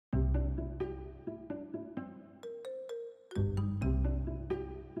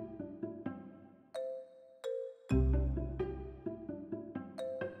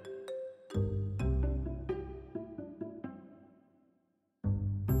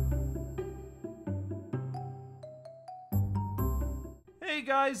Hey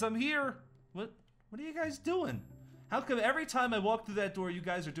guys, I'm here. What are you guys doing? How come every time I walk through that door, you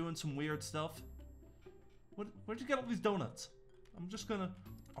guys are doing some weird stuff? Where'd you get all these donuts? I'm gonna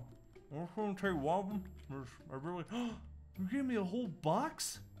take one of them. I really. You gave me a whole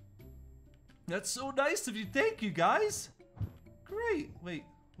box? That's so nice of you. Thank you, guys. Great. Wait,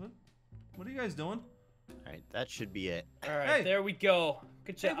 what are you guys doing? Alright, that should be it. Alright, Hey. there we go.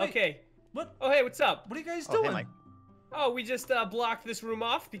 Good job. Hey, okay. What? Oh, hey, what's up? What are you guys Oh, doing? hey, Mike. Oh, we just blocked this room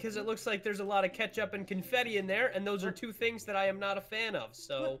off because it looks like there's a lot of ketchup and confetti in there, and those are two things that I am not a fan of,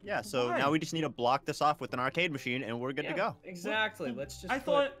 so... Yeah, so Why? now we just need to block this off with an arcade machine, and we're good to go. Exactly. Let's just I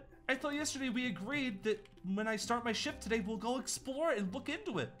thought yesterday we agreed that when I start my shift today, we'll go explore and look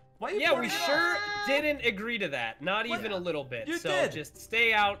into it. Why are you Yeah, we blurting it out? sure didn't agree to that. Not What? even a little bit. You so did. just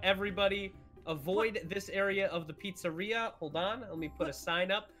stay out, everybody. Avoid this area of the pizzeria. Hold on. Let me put a sign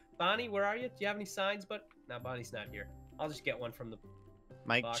up. Bonnie, where are you? Do you have any signs? But no, Bonnie's not here. I'll just get one from the...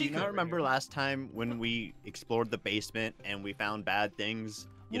 Mike, do you Chico not over remember here. last time when we explored the basement and we found bad things?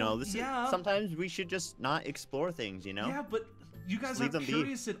 You know, this is sometimes we should just not explore things, you know? Yeah, but you guys Just leave aren't them be.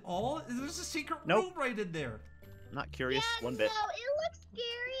 curious at all? There's a secret Nope. room right in there. I'm not curious one bit. No, it looks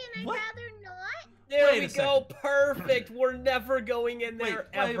scary, and What? I'd rather not. There Wait we a go. Perfect. We're never going in there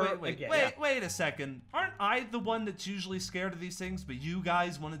ever again. Wait a second. Aren't I the one that's usually scared of these things, but you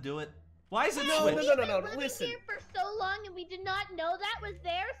guys want to do it? Why is it No, switched? no, We've been living listen. here for so long, and we did not know that was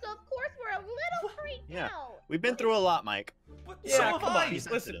there, so of course we're a little freaked Yeah. out. We've been through a lot, Mike. What? Yeah, So have come I. on. Be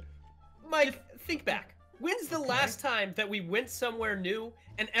Listen, sensitive. Mike, think back. When's the last time that we went somewhere new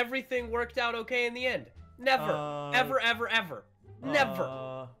and everything worked out okay in the end? Never. Ever, ever, ever.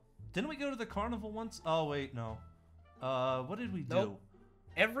 Never. Didn't we go to the carnival once? Oh, wait, no. What did we do? Nope.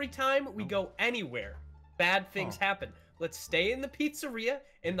 Every time we go anywhere, bad things happen. Let's stay in the pizzeria,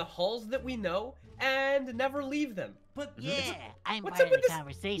 in the halls that we know, and never leave them. But Yeah, I'm What's part up of with the this?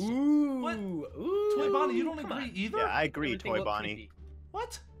 conversation. Ooh. What? Ooh. Toy Bonnie, you don't Come agree on. either? Yeah, I agree, Everything Toy looked Bonnie. creepy.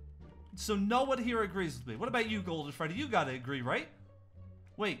 What? So no one here agrees with me. What about you, Golden Freddy? You gotta agree, right?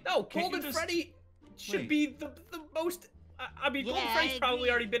 Wait. No, can't you Golden just- Freddy should Wait. be the most... I mean, Golden Yeah, Freddy's I probably agree.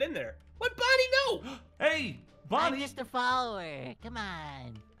 already been in there. What, Bonnie? No! Hey, Bonnie. I'm just a follower. Come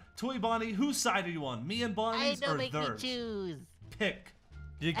on. Toy Bonnie, whose side are you on? Me and I Bonnie's don't or make theirs? me choose. Pick.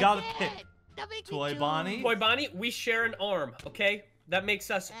 You I gotta can't. pick. Don't make Toy me choose. Bonnie? Boy, Bonnie, we share an arm, okay? That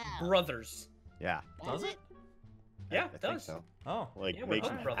makes us Ow. brothers. Yeah, Does it? Yeah, I it think does. so. Oh. Like, Yeah, we're makes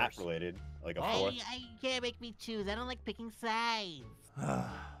both them brothers. related, like a fourth. I can't make me choose. I don't like picking sides.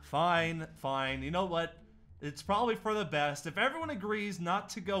 Fine, fine. You know what? It's probably for the best. If everyone agrees not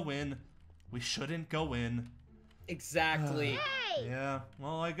to go in, we shouldn't go in. Exactly. Hey! Yeah,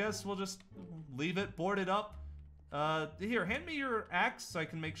 well, I guess we'll just leave it, board it up. Here, hand me your axe so I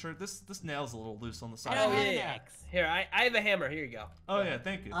can make sure this nail's a little loose on the side. I don't Oh, have yeah, an yeah. axe. Here, I have a hammer. Here you go. Oh, yeah,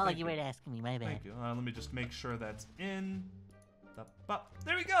 thank you. Oh, thank you were asking me. My bad. Thank you. Let me just make sure that's in.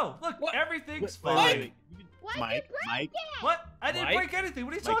 There we go. Look, What? everything's Wait, fine. wait, wait. Why'd Mike, you break Mike, it? What? I didn't Mike? break anything.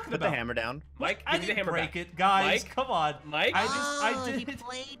 What are you Mike, talking put about? the hammer down. Mike, I give me the didn't hammer break back. it, guys. Mike? Come on. Mike? I He did.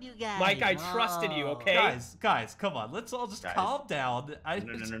 played you guys. Mike, I trusted you, Oh. okay? Guys, come on. Let's all just Guys. calm down.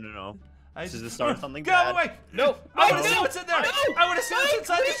 No. I This is just the start of something Go bad. away. No. I Mike, want to see no! what's in there. No! I want to see what's Mike,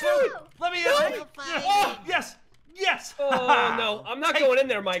 inside this what are you room. Let me No! in. Fine. Oh, yes. Yes. Oh, no. I'm not Take- going in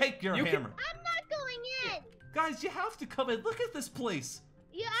there, Mike. Take your You can- hammer. I'm not going in. Guys, you have to come in. Look at this place.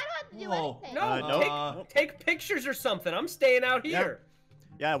 Yeah, I don't have to do Whoa. anything. No, Uh, take pictures or something. I'm staying out Yeah. here.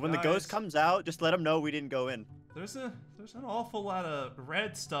 Yeah, when the Guys. ghost comes out, just let him know we didn't go in. There's an awful lot of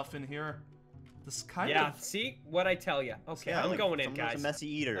red stuff in here. This kind Yeah, of see what I tell you. Okay, Yeah, I'm like, going in, someone's guys. a messy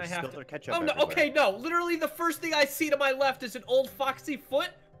eater. I have Spill to- their ketchup Oh no! everywhere. Okay, no. Literally, the first thing I see to my left is an old foxy foot.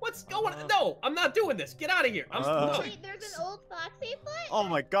 What's going? No, I'm not doing this. Get out of here. I'm no. Wait, there's an old foxy foot? Oh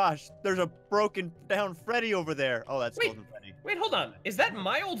my gosh, there's a broken down Freddy over there. Oh, that's Wait. Golden Freddy. Wait, hold on. Is that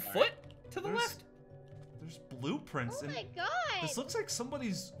my old foot to the There's- left? There's blueprints Oh and my god. this looks like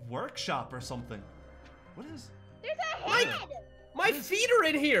somebody's workshop or something. What is? There's a Mike! head. My What is- feet are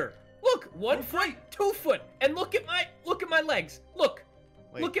in here. Look, one Oh, foot, great. 2 foot, and look at my legs. Look,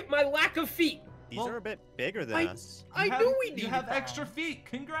 Wait, look at my lack of feet. these Well, are a bit bigger than I- us. I You have- knew we needed You have that. extra feet.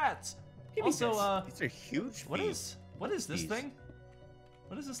 Congrats. Give me Also, this. These are huge what feet. is this these? thing?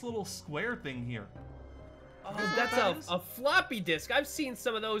 What is this little square thing here? Oh, Is that that's what that is? a floppy disk. I've seen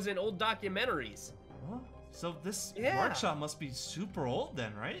some of those in old documentaries. Huh? So this Yeah. workshop must be super old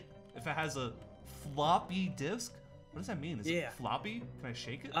then, right? If it has a floppy disk. What does that mean? Is Yeah. it floppy? Can I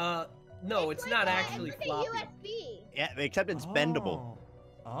shake it? No, it's like not a- actually it's like floppy. a USB. Yeah, except it's bendable.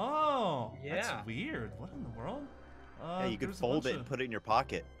 Oh, Yeah. that's weird. What in the world? Yeah, you could there's a fold bunch it and of- put it in your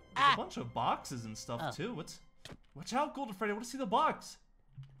pocket. There's Ah. a bunch of boxes and stuff Oh. too. What's Watch out, Golden Freddy. I want to see the box.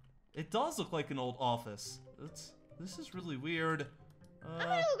 It does look like an old office. This is really weird. I'm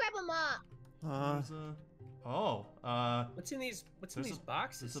gonna go grab a mop. What's in these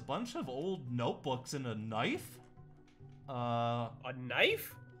boxes? There's a bunch of old notebooks and a knife. A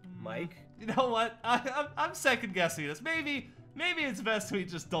knife? Mike? You know what? I'm second guessing this. Maybe it's best we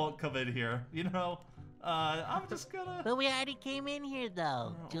just don't come in here. You know? I'm just gonna. But we already came in here,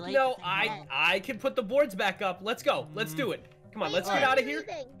 though. Do you like No, to say that? I can put the boards back up. Let's go. Let's do it. Come on, let's get out of here.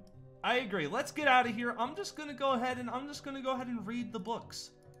 I agree. Let's get out of here. I'm just gonna go ahead and read the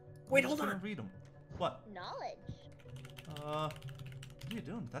books. Wait, hold on. Read them. What? Knowledge. What are you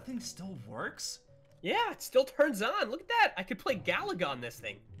doing? That thing still works? Yeah, it still turns on. Look at that. I could play Galaga on this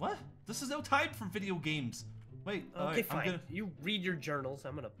thing. What? This is no time for video games. Wait. Okay, fine. You read your journals.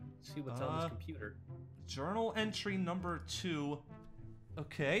 I'm gonna see what's on this computer. Journal entry number 2.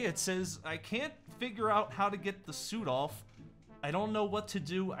 Okay, it says, I can't figure out how to get the suit off. I don't know what to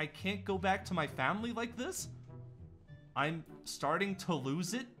do. I can't go back to my family like this. I'm starting to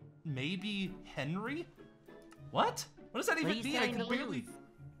lose it. Maybe Henry? What? What does that even mean? I can barely...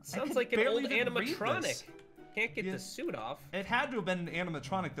 Sounds like an old animatronic. Can't get the suit off. It had to have been an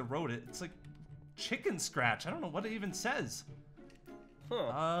animatronic that wrote it. It's like chicken scratch. I don't know what it even says.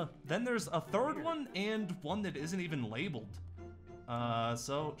 Huh. Then there's a third one and one that isn't even labeled.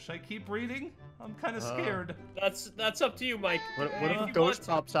 So should I keep reading? I'm kind of scared. That's up to you, Mike. What if a ghost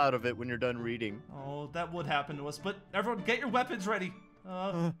pops out of it when you're done reading? Oh, that would happen to us. But everyone, get your weapons ready.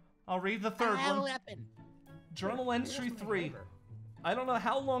 I'll read the third I have a one. weapon. Journal entry 3. I don't know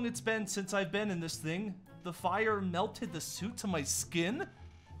how long it's been since I've been in this thing. The fire melted the suit to my skin.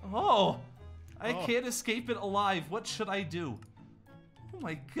 Oh, I can't escape it alive. What should I do? Oh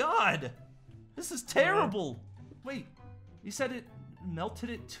my god. This is terrible. Wait, you said it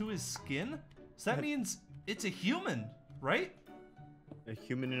melted it to his skin? So that means it's a human, right? A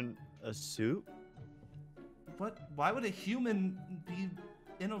human in a suit? What? Why would a human be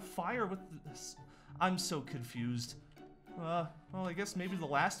in a fire with this? I'm so confused. Well, I guess maybe the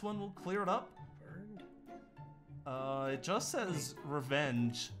last one will clear it up. It just says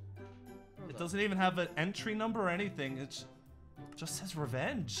revenge. It doesn't even have an entry number or anything. It just says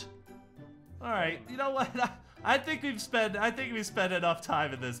revenge. All right, you know what? I think we've spent enough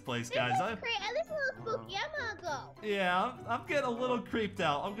time in this place, guys. This is a little spooky. I'm gonna go. Yeah, I'm getting a little creeped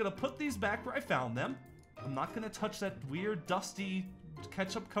out. I'm gonna put these back where I found them. I'm not gonna touch that weird, dusty,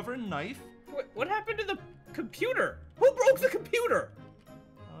 ketchup-covered knife. What happened to the computer? Who broke the computer?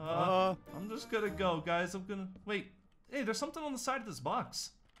 I'm just gonna go, guys. I'm gonna wait. Hey, there's something on the side of this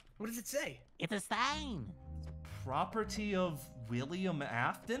box. What does it say? It's a sign. Property of William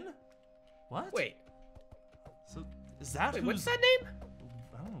Afton? What? Wait. So is that who's... what's that name?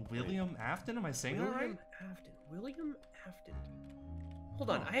 I don't know. William Afton? Am I saying that right? William Afton. Hold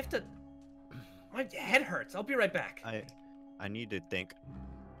on. I have to. My head hurts. I'll be right back. I need to think.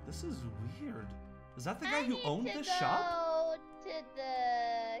 This is weird. Is that the guy who owned this shop? Go to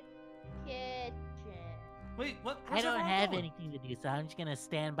the kitchen. Wait, what? I don't have anything to do, so I'm just gonna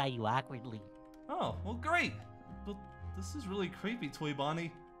stand by you awkwardly. Oh, well, great. But this is really creepy, Toy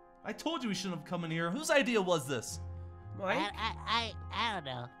Bonnie. I told you we shouldn't have come in here. Whose idea was this? Mike? I don't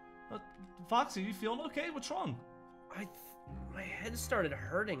know. Foxy, you feeling okay? What's wrong? My head started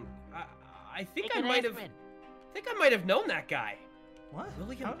hurting. I think Take I an might have. aspirin. I think I might have known that guy. What?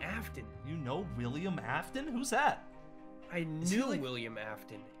 William Afton. You know William Afton? Who's that? I knew William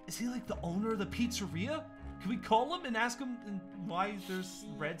Afton. Is he like the owner of the pizzeria? Can we call him and ask him why there's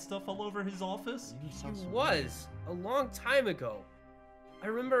red stuff all over his office? He was a long time ago. I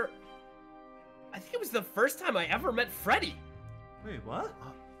remember. I think it was the first time I ever met Freddy. Wait, what?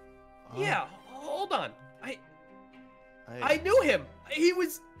 Yeah, hold on. I knew him. He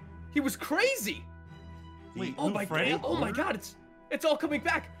was crazy. Wait, oh my Freddy? god! Oh my god! It's all coming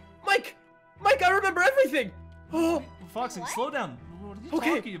back. Mike, I remember everything. Oh, Foxy, slow down. What are you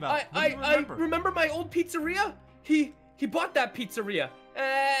talking about? What do you I remember my old pizzeria. He bought that pizzeria,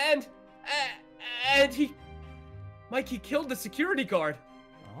 and he killed the security guard.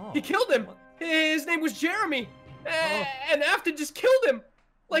 Oh. He killed him. His name was Jeremy, and Afton just killed him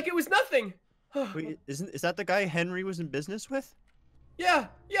like it was nothing. Wait, is that the guy Henry was in business with? Yeah,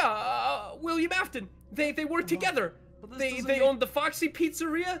 William Afton. They worked together. They owned the Foxy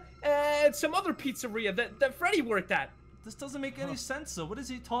Pizzeria and some other pizzeria that Freddy worked at. This doesn't make any sense, though. What is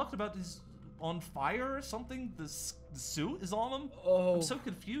he talking about? Is on fire or something? The suit is on him? Oh. I'm so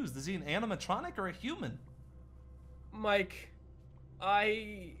confused. Is he an animatronic or a human? Mike,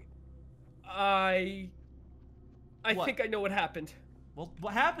 I What? think I know what happened. Well,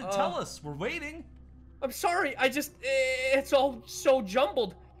 what happened? Tell us. We're waiting. I'm sorry. It's all so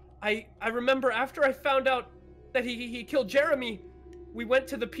jumbled. I remember after I found out that he killed Jeremy, we went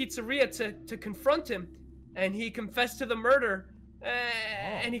to the pizzeria to confront him, and he confessed to the murder,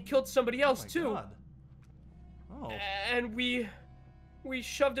 and he killed somebody else too. God. Oh. And we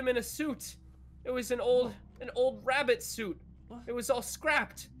shoved him in a suit. It was an old rabbit suit. What? It was all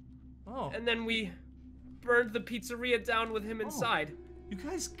scrapped. Oh. And then we burned the pizzeria down with him inside. You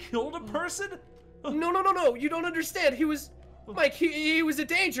guys killed a person? No. You don't understand. He was, Mike, he was a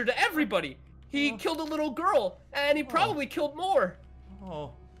danger to everybody. He killed a little girl, and he probably killed more.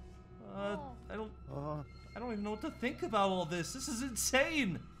 Oh. I don't even know what to think about all this. This is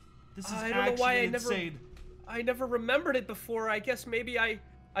insane. This is actually insane. I never remembered it before. I guess maybe I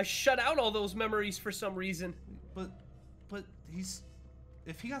shut out all those memories for some reason. But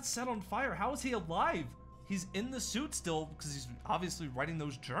if he got set on fire, how is he alive? He's in the suit still because he's obviously writing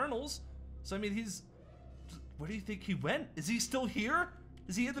those journals. So I mean, where do you think he went? Is he still here?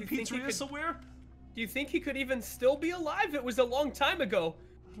 Is he in the pizzeria somewhere? Do you think he could even still be alive? It was a long time ago.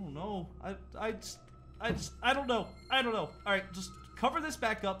 I don't know. I don't know. All right, just cover this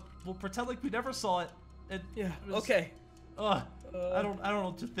back up. We'll pretend like we never saw it. Okay. I don't know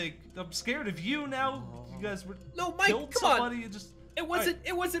what to think. I'm scared of you now. You guys were Mike, killed come somebody. on. It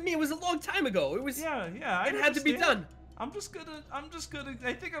wasn't me. It was a long time ago. It was. Yeah. It had to be done. I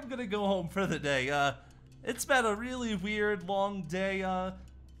think I'm gonna go home for the day. It's been a really weird, long day.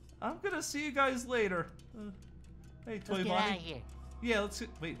 I'm gonna see you guys later. Hey, Toy Let's get Bonnie. out of here. Yeah,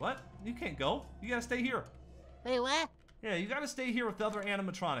 wait, what? You can't go. You gotta stay here. Wait, what? Yeah, you gotta stay here with the other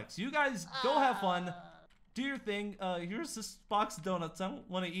animatronics. You guys go have fun. Do your thing. Here's this box of donuts. I don't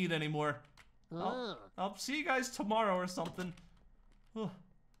want to eat anymore. I'll see you guys tomorrow or something. What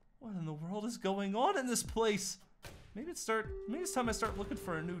in the world is going on in this place? Maybe it's time I start looking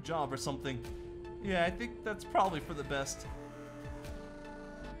for a new job or something. Yeah, I think that's probably for the best.